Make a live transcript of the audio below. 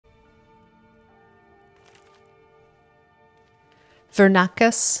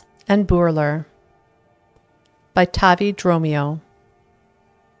Vernaccus and Bourlor by Tavi Dromio.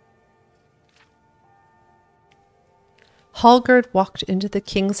 Hallgerd walked into the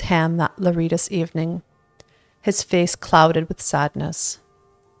king's ham that Laritas evening, his face clouded with sadness.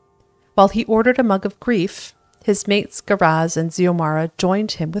 While he ordered a mug of grief, his mates Garaz and Ziomara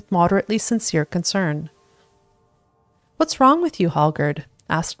joined him with moderately sincere concern. "What's wrong with you, Hallgerd?"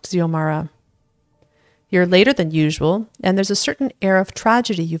 asked Ziomara. "You're later than usual, and there's a certain air of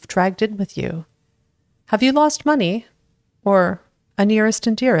tragedy you've dragged in with you. Have you lost money? Or a nearest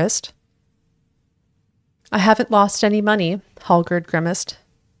and dearest?" "I haven't lost any money," Hallgerd grimaced,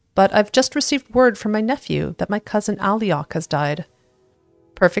 "but I've just received word from my nephew that my cousin Aloud has died.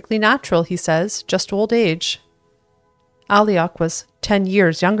 Perfectly natural, he says, just old age. Aloud was 10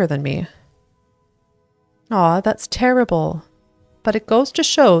 years younger than me." "Aw, that's terrible. But it goes to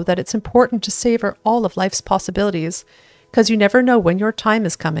show that it's important to savor all of life's possibilities, because you never know when your time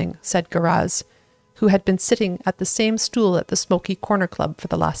is coming," said Garaz, who had been sitting at the same stool at the Smoky Corner Club for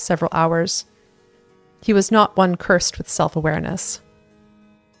the last several hours. He was not one cursed with self-awareness.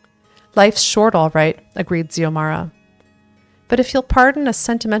 "Life's short, all right," agreed Ziomara. "But if you'll pardon a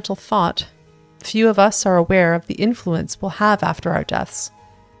sentimental thought, few of us are aware of the influence we'll have after our deaths.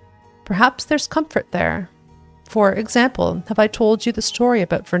 Perhaps there's comfort there. For example, have I told you the story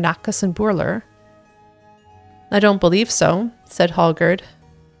about Vernaccus and Bourlor?" "I don't believe so," said Hallgerd.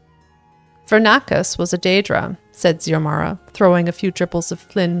 "Vernaccus was a Daedra," said Ziomara, throwing a few dribbles of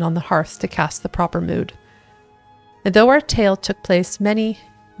flin on the hearth to cast the proper mood. "And though our tale took place many,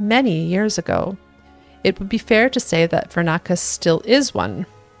 many years ago, it would be fair to say that Vernaccus still is one.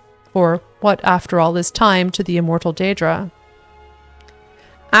 Or what, after all, is time to the immortal Daedra?"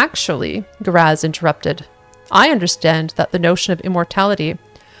 "Actually," Garaz interrupted, "I understand that the notion of immortality—"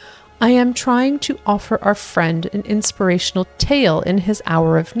 "I am trying to offer our friend an inspirational tale in his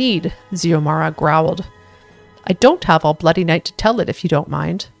hour of need," Ziomara growled. "I don't have all bloody night to tell it, if you don't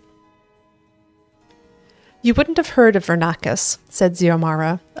mind." "You wouldn't have heard of Vernaccus," said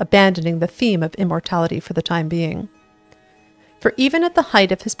Ziomara, abandoning the theme of immortality for the time being. "For even at the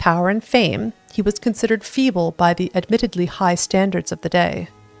height of his power and fame, he was considered feeble by the admittedly high standards of the day.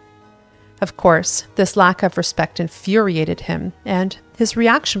 Of course, this lack of respect infuriated him, and his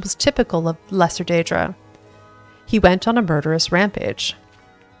reaction was typical of lesser Daedra. He went on a murderous rampage.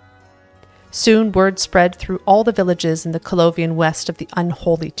 Soon word spread through all the villages in the Colovian West of the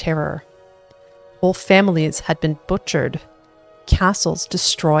unholy terror. Whole families had been butchered, castles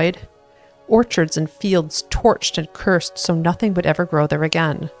destroyed, orchards and fields torched and cursed so nothing would ever grow there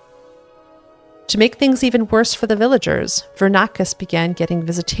again. To make things even worse for the villagers, Vernaccus began getting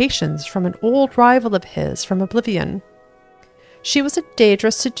visitations from an old rival of his from Oblivion. She was a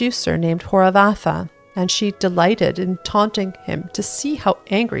Daedra seducer named Horavatha, and she delighted in taunting him to see how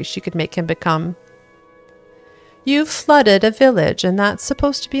angry she could make him become. "You've flooded a village, and that's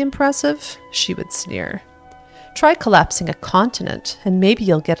supposed to be impressive?" she would sneer. "Try collapsing a continent, and maybe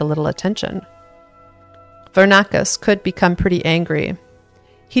you'll get a little attention." Vernaccus could become pretty angry.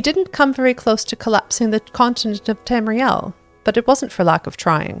 He didn't come very close to collapsing the continent of Tamriel, but it wasn't for lack of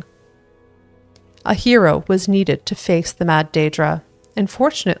trying. A hero was needed to face the mad Daedra, and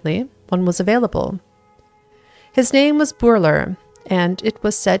fortunately, one was available. His name was Bourlor, and it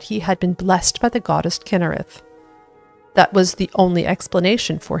was said he had been blessed by the goddess Kinnereth. That was the only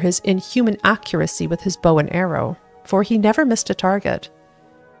explanation for his inhuman accuracy with his bow and arrow, for he never missed a target.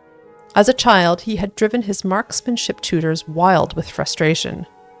 As a child, he had driven his marksmanship tutors wild with frustration.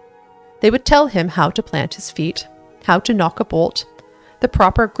 They would tell him how to plant his feet, how to knock a bolt, the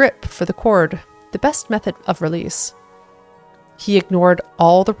proper grip for the cord, the best method of release. He ignored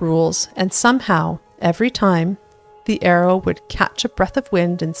all the rules, and somehow, every time, the arrow would catch a breath of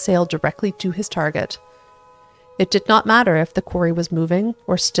wind and sail directly to his target. It did not matter if the quarry was moving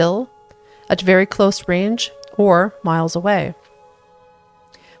or still, at very close range, or miles away.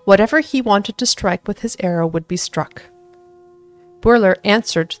 Whatever he wanted to strike with his arrow would be struck. Bourlor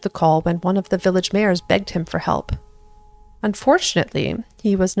answered the call when one of the village mayors begged him for help. Unfortunately,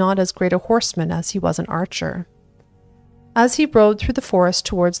 he was not as great a horseman as he was an archer. As he rode through the forest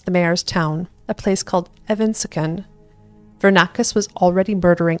towards the mayor's town, a place called Evinsican, Vernaccus was already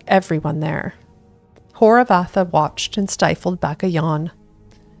murdering everyone there. Horavatha watched and stifled back a yawn.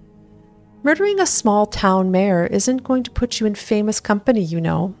 "Murdering a small town mayor isn't going to put you in famous company, you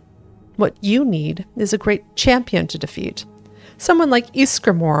know. What you need is a great champion to defeat. Someone like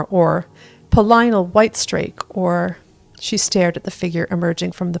Ysgramor or Polinal Whitestrake or—" She stared at the figure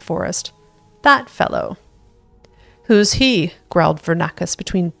emerging from the forest. "That fellow." "Who's he?" growled Vernaccus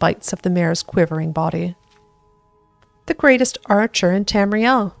between bites of the mare's quivering body. The greatest archer in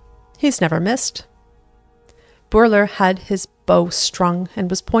Tamriel. He's never missed. Bourlor had his bow strung and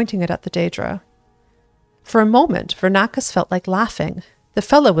was pointing it at the Daedra. For a moment, Vernaccus felt like laughing. The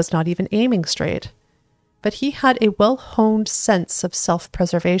fellow was not even aiming straight. But he had a well-honed sense of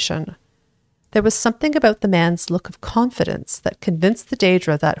self-preservation. There was something about the man's look of confidence that convinced the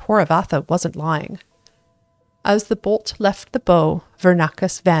Daedra that Horavatha wasn't lying. As the bolt left the bow,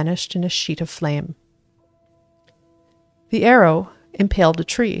 Vernaccus vanished in a sheet of flame. The arrow impaled a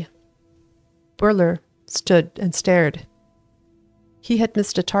tree. Bourlor stood and stared. He had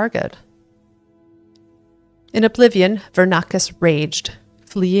missed a target. In oblivion, Vernaccus raged.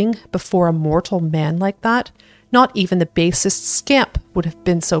 Fleeing before a mortal man like that, not even the basest scamp would have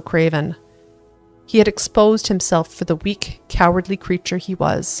been so craven. He had exposed himself for the weak, cowardly creature he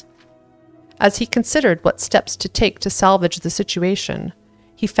was. As he considered what steps to take to salvage the situation,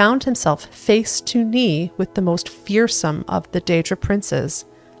 he found himself face to knee with the most fearsome of the Daedra princes,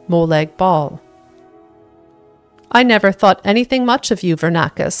 Molag Bal. "I never thought anything much of you,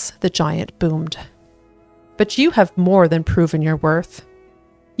 Vernaccus," the giant boomed. "But you have more than proven your worth.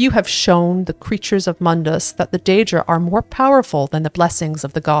 You have shown the creatures of Mundus that the Daedra are more powerful than the blessings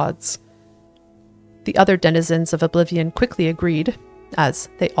of the gods." The other denizens of Oblivion quickly agreed, as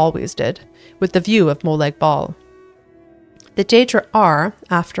they always did, with the view of Molag Bal. The Daedra are,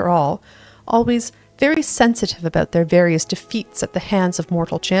 after all, always very sensitive about their various defeats at the hands of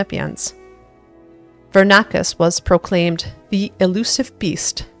mortal champions. Vernaccus was proclaimed the elusive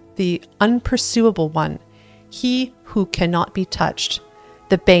beast, the unpursuable one, he who cannot be touched,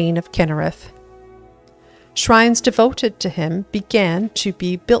 the bane of Kinnereth. Shrines devoted to him began to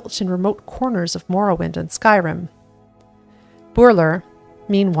be built in remote corners of Morrowind and Skyrim. Bourlor,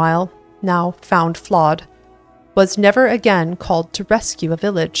 meanwhile, now found flawed, was never again called to rescue a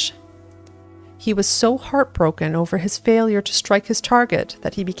village. He was so heartbroken over his failure to strike his target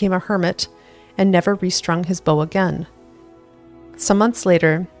that he became a hermit and never restrung his bow again. Some months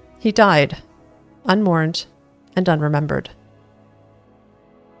later, he died, unmourned and unremembered.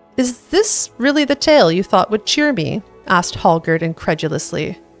 "Is this really the tale you thought would cheer me?" asked Hallgerd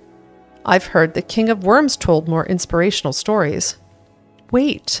incredulously. "I've heard the King of Worms told more inspirational stories."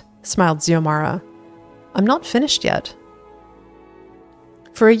 "Wait," smiled Xiomara. "I'm not finished yet."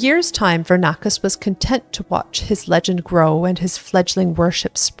 For a year's time, Vernaccus was content to watch his legend grow and his fledgling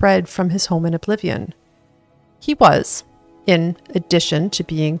worship spread from his home in Oblivion. He was, in addition to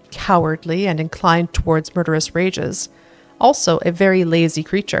being cowardly and inclined towards murderous rages, also a very lazy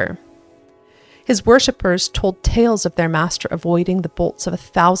creature. His worshippers told tales of their master avoiding the bolts of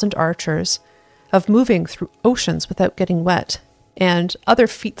 1,000 archers, of moving through oceans without getting wet, and other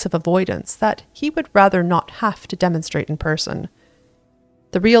feats of avoidance that he would rather not have to demonstrate in person.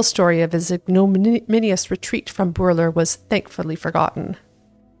 The real story of his ignominious retreat from Bourlor was thankfully forgotten.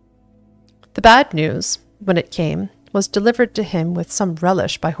 The bad news, when it came, was delivered to him with some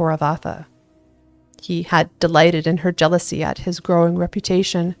relish by Horavatha. He had delighted in her jealousy at his growing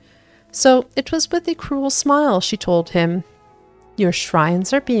reputation, so it was with a cruel smile she told him, "Your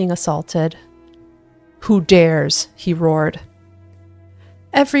shrines are being assaulted." "Who dares?" he roared.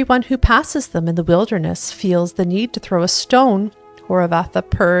 "Everyone who passes them in the wilderness feels the need to throw a stone," Horavatha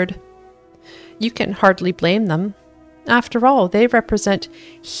purred. "You can hardly blame them. After all, they represent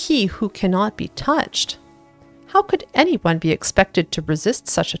he who cannot be touched. How could anyone be expected to resist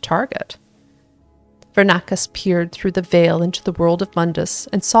such a target?" Vernaccus peered through the veil into the world of Mundus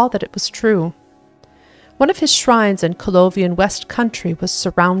and saw that it was true. One of his shrines in Colovian West Country was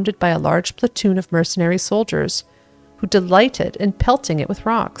surrounded by a large platoon of mercenary soldiers, who delighted in pelting it with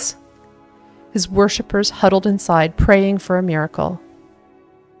rocks. His worshippers huddled inside, praying for a miracle.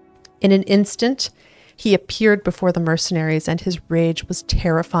 In an instant, he appeared before the mercenaries, and his rage was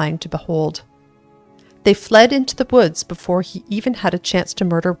terrifying to behold. They fled into the woods before he even had a chance to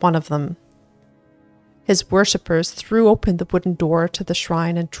murder one of them. His worshippers threw open the wooden door to the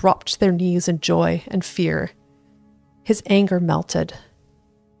shrine and dropped to their knees in joy and fear. His anger melted.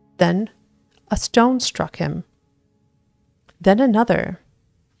 Then a stone struck him. Then another.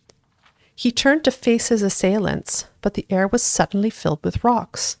 He turned to face his assailants, but the air was suddenly filled with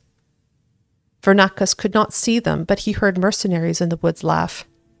rocks. Vernaccus could not see them, but he heard mercenaries in the woods laugh.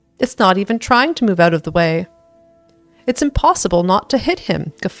 "It's not even trying to move out of the way." "It's impossible not to hit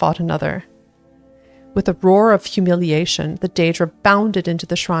him," guffawed another. With a roar of humiliation, the Daedra bounded into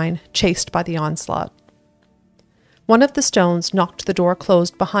the shrine, chased by the onslaught. One of the stones knocked the door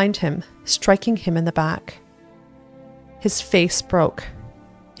closed behind him, striking him in the back. His face broke,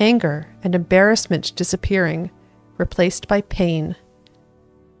 anger and embarrassment disappearing, replaced by pain.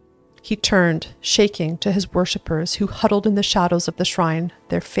 He turned, shaking, to his worshippers who huddled in the shadows of the shrine,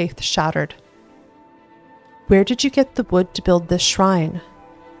 their faith shattered. "Where did you get the wood to build this shrine?"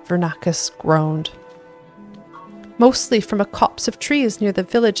 Vernaccus groaned. "Mostly from a copse of trees near the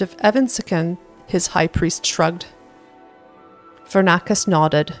village of Evansican," his high priest shrugged. Vernaccus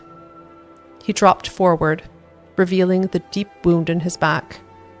nodded. He dropped forward, revealing the deep wound in his back.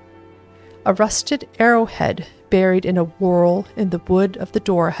 A rusted arrowhead buried in a whorl in the wood of the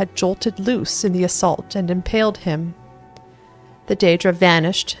door had jolted loose in the assault and impaled him. The Daedra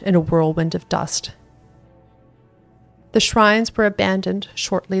vanished in a whirlwind of dust. The shrines were abandoned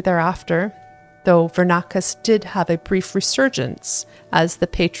shortly thereafter, though Vernaccus did have a brief resurgence as the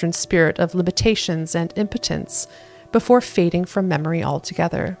patron spirit of limitations and impotence before fading from memory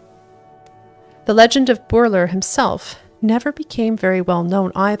altogether. The legend of Bourlor himself never became very well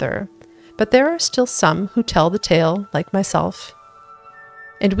known either, but there are still some who tell the tale, like myself.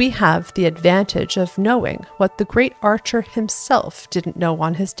 And we have the advantage of knowing what the great archer himself didn't know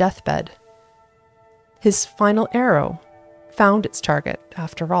on his deathbed. His final arrow found its target,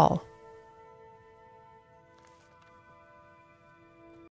 after all.